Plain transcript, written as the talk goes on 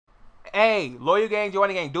Hey, Loyal Gang,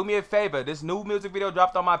 Juwaniie Gang, do me a favor. This new music video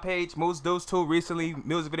dropped on my page, Moose Deuce 2 recently.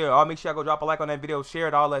 Music video. I'll make sure y'all go drop a like on that video, share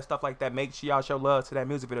it, all that stuff like that. Make sure y'all show love to that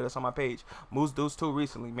music video that's on my page. Moose Deuce 2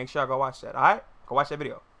 recently. Make sure y'all go watch that. Alright? Go watch that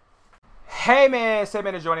video. Hey man, it's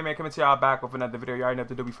Juwaniie man coming to y'all back with another video. You already know what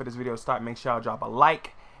to do before this video start. Make sure y'all drop a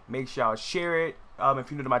like. Make sure y'all share it.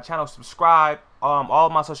 If you're new to my channel, subscribe. All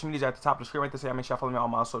of my social medias are at the top of the screen right there. So make sure y'all follow me on all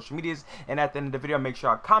my social medias. And at the end of the video, make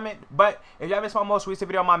sure y'all comment. But if y'all missed my most recent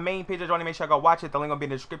video on my main page, Juwaniie, make sure y'all go watch it. The link will be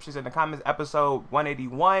in the descriptions in the comments. Episode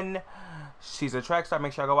 181. She's a track star.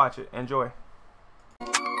 Make sure y'all go watch it. Enjoy.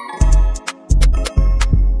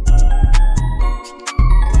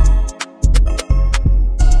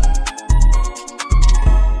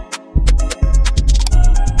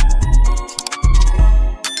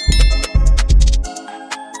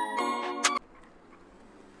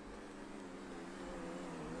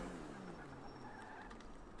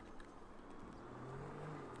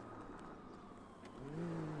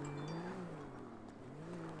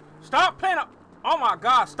 Stop playing up. Oh my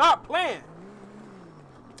God, stop playing.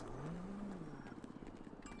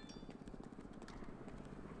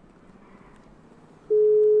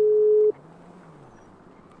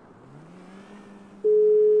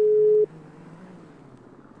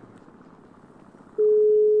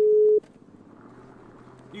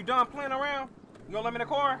 You done playing around? You gonna let me in the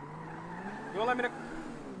car? You gonna let me in the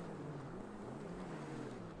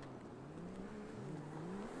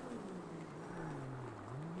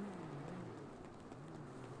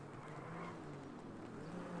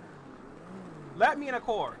Let me in a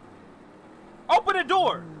car. Open the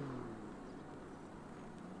door.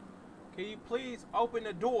 Can you please open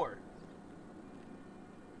the door?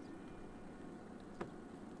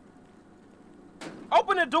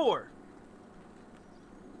 Open the door.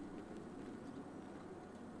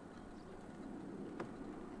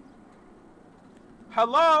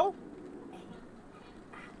 Hello?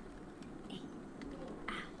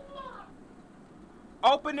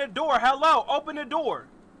 Open the door. Hello? Open the door.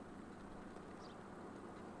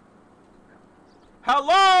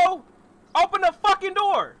 Hello? Open the fucking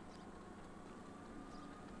door.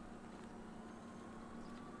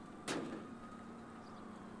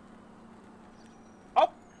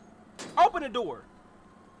 Open the door.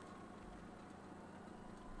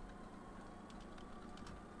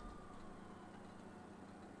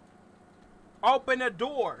 Open the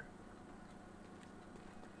door.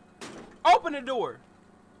 Open the door.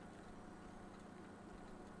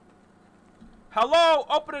 Hello?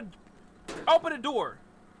 Open the door.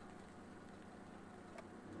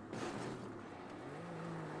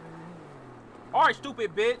 Alright,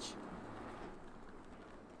 stupid bitch.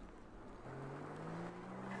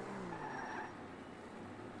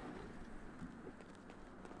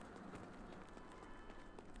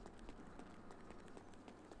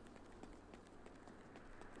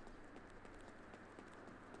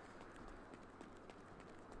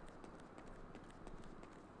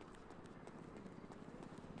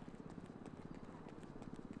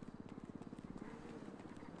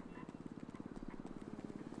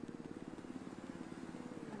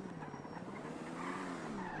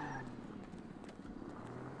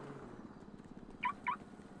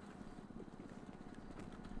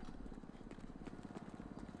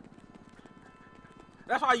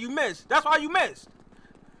 That's why you missed. That's why you missed.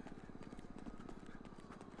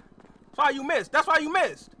 That's why you missed. That's why you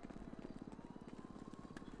missed.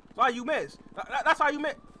 That's why you missed. That's why you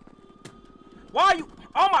missed. Why are you?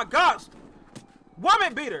 Oh my gosh.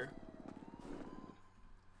 Woman beater.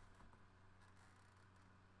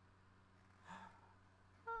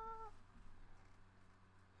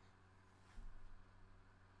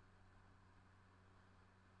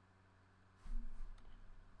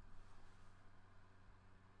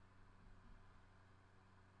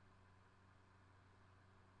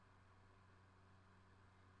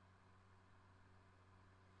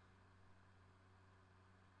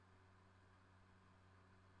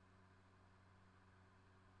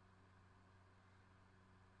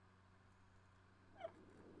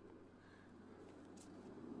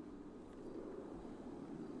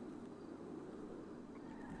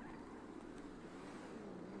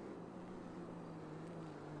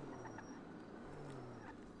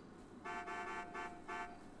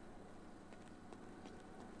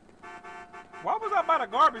 Why was I by the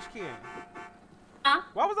garbage can? Huh?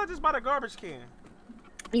 Why was I just by the garbage can?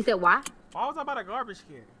 You said why? Why was I by the garbage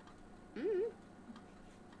can?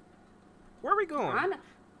 Where are we going?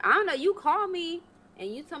 I don't know. You called me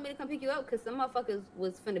and you told me to come pick you up because some motherfuckers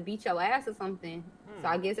was finna beat your ass or something. So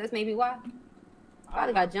I guess that's maybe why.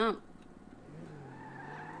 Probably got jumped.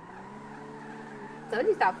 So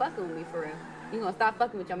you stop fucking with me for real. You gonna stop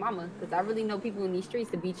fucking with your mama? Cause I really know people in these streets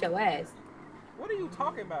to beat your ass. What are you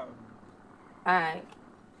talking about? All right.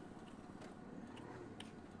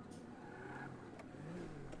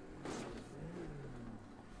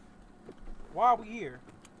 Why are we here?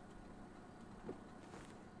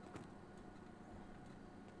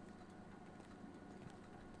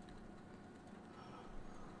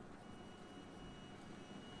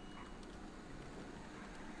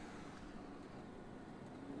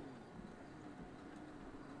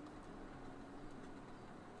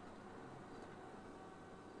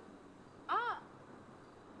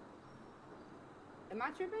 Am I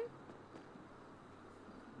tripping?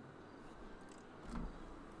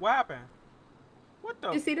 What happened? What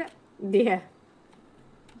the? You see that? Yeah.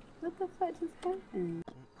 What the fuck just happened?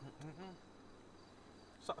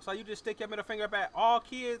 So you just stick your middle finger up at all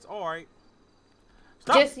kids? All right.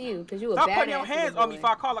 Stop. Just you, cause you a badass. Stop putting your hands on me if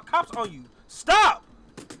I call the cops on you. Stop!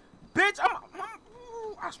 Bitch,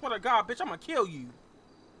 I swear to God, bitch, I'm gonna kill you.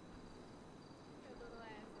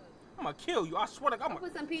 I'm gonna kill you. I swear to God.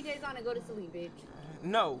 Put some PJs on and go to sleep, bitch.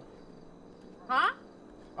 No. Huh?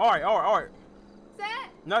 All right. Said?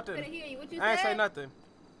 Nothing. Couldn't hear you. What you I ain't said? say nothing.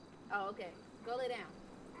 Oh, okay. Go lay down,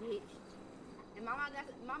 bitch. And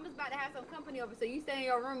mama's about to have some company over, so you stay in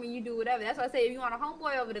your room and you do whatever. That's why I say if you want a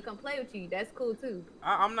homeboy over to come play with you, that's cool too.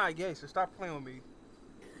 I'm not gay, so stop playing with me.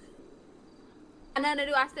 Nothing to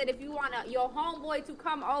do. I said if you want your homeboy to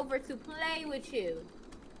come over to play with you.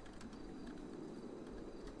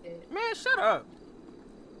 Man, shut up.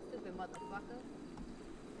 Stupid motherfucker.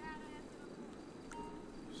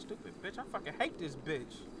 Stupid bitch. I fucking hate this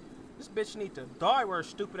bitch. This bitch need to die where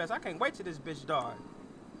stupid ass. I can't wait till this bitch die.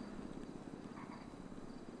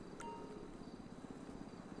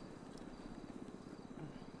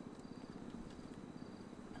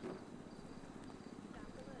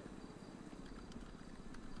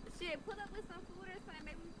 Shit, put up with some food or something.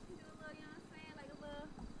 Maybe we can do a little, you know what I'm saying? Like a little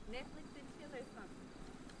Netflix and chill or something.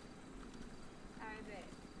 Alright, bet.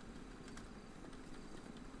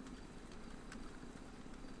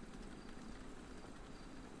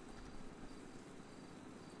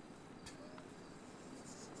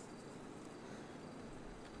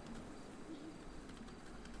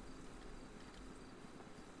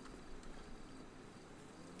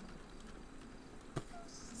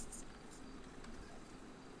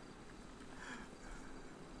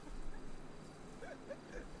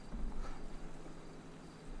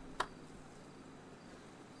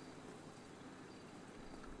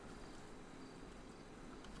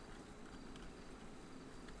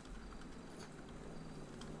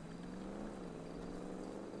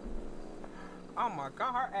 Oh my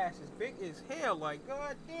God, her ass is big as hell. Like,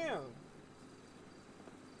 god damn.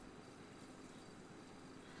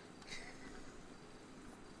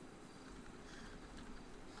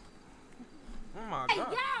 Oh my God.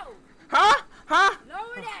 Hey, yo! Huh?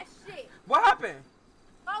 Lower that shit. What happened?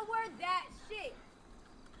 Lower that shit.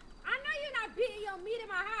 I know you're not beating your meat in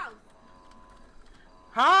my house.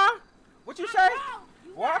 Huh? What you say? I know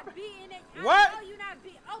you're What? not beating it. What? I know you're not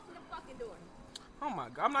beating. Open the fucking door. Oh my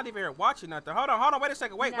God, I'm not even here watching nothing. Hold on, wait a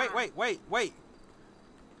second. Wait.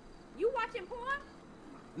 You watching porn?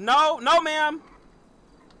 No, ma'am.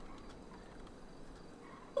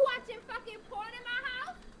 You watching fucking porn in my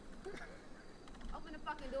house? Open the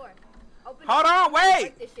fucking door. Open Hold the door. on, wait.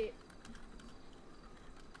 Break this shit.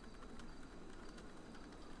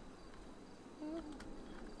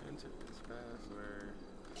 Enter this password.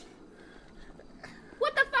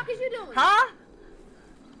 What the fuck is you doing? Huh?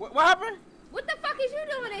 What happened? What the fuck is you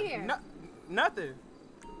doing in here? No, nothing.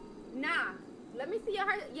 Nah. Let me see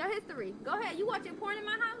your history. Go ahead. You watching porn in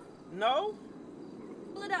my house? No.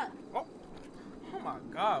 Pull it up. Oh my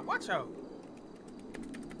God, watch out.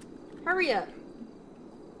 Hurry up.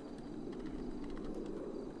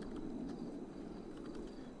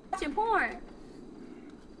 Watching porn.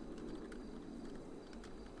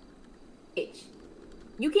 Bitch.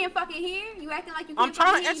 You can't fucking hear? You acting like you can't I'm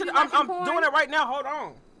trying to fucking answer. hear? I'm doing it right now. Hold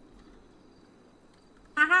on.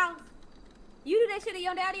 My house. You do that shit in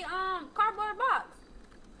your daddy cardboard box.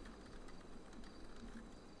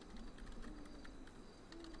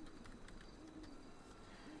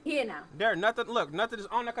 Here now. There, nothing. Look, nothing is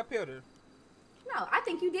on the computer. No, I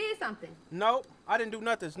think you did something. Nope, I didn't do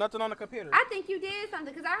nothing. There's nothing on the computer. I think you did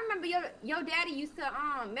something because I remember your daddy used to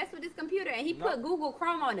mess with this computer and he put Google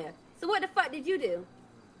Chrome on there. So what the fuck did you do?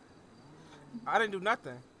 I didn't do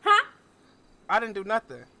nothing. Huh? I didn't do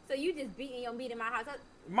nothing. So you just beating your meat in my house?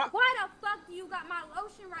 My, Why the fuck do you got my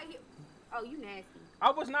lotion right here? Oh, you nasty.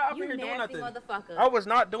 I was not up You in here doing nasty nothing. motherfucker. I was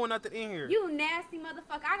not doing nothing in here. You nasty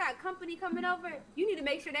motherfucker. I got company coming over. You need to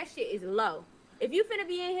make sure that shit is low. If you finna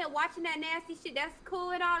be in here watching that nasty shit, that's cool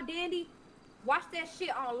and all dandy. Watch that shit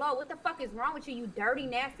on low. What the fuck is wrong with you, you dirty,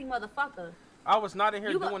 nasty motherfucker? I was not in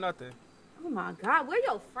here doing nothing. Oh my God, where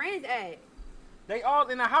your friends at? They all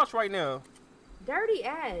in the house right now. Dirty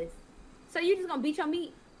ass. So you just gonna beat your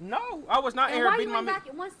meat? No, I was not in here beating my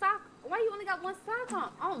meat. One sock? Why you only got one sock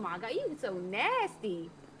on? Oh my God, you so nasty.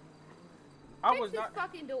 I Fix was this not.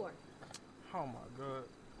 fucking door. Oh my God.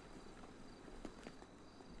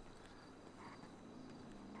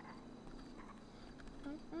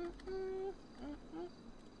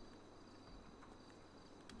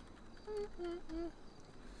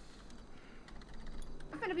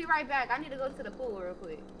 I'm gonna be right back. I need to go to the pool real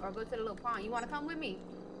quick, or go to the little pond. You wanna come with me?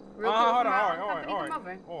 Hold on.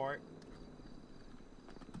 All right.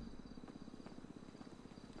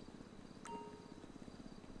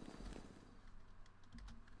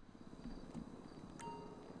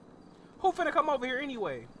 Who finna come over here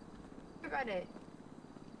anyway? Look at it.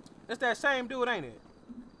 It's that same dude, ain't it?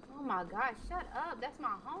 Oh my God, shut up. That's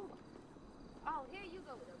my home. Oh, here you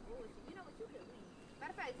go with the bullshit. You know what, you could leave.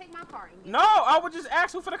 Matter of fact, take my car and get No, I would just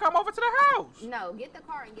ask who finna come over to the house. No, get the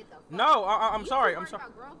car and get the fuck. No, I'm sorry. I'm sorry.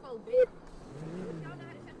 About grown folk business. You don't know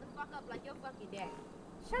how to shut the fuck up like your fucking daddy.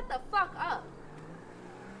 Shut the fuck up.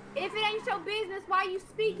 If it ain't your business, why you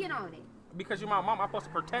speaking on it? Because you're my mom, I'm supposed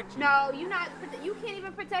to protect you. No, you not. You can't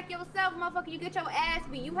even protect yourself, motherfucker. You get your ass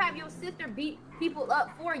beat. You have your sister beat people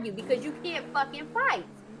up for you because you can't fucking fight.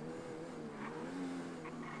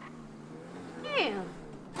 Damn.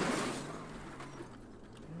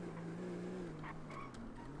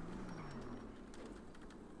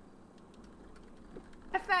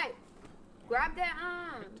 In fact, grab that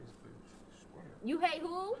You hate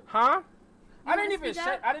who? Huh? You I didn't even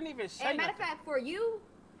say. And matter of fact, for you,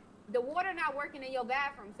 the water not working in your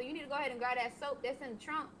bathroom, so you need to go ahead and grab that soap that's in the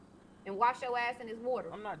trunk and wash your ass in this water.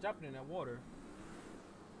 I'm not jumping in that water.